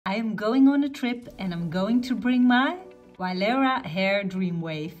I am going on a trip and I'm going to bring my Wilera Hair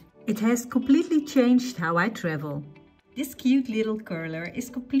Dreamwave. It has completely changed how I travel. This cute little curler is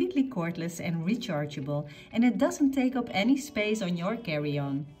completely cordless and rechargeable, and it doesn't take up any space on your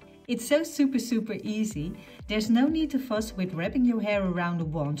carry-on. It's so super easy. There's no need to fuss with wrapping your hair around a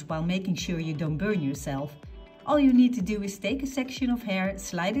wand while making sure you don't burn yourself. All you need to do is take a section of hair,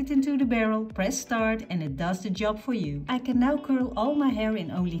 slide it into the barrel, press start, and it does the job for you. I can now curl all my hair in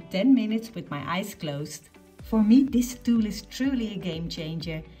only 10 minutes with my eyes closed. For me, this tool is truly a game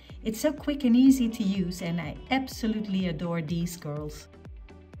changer. It's so quick and easy to use, and I absolutely adore these curls.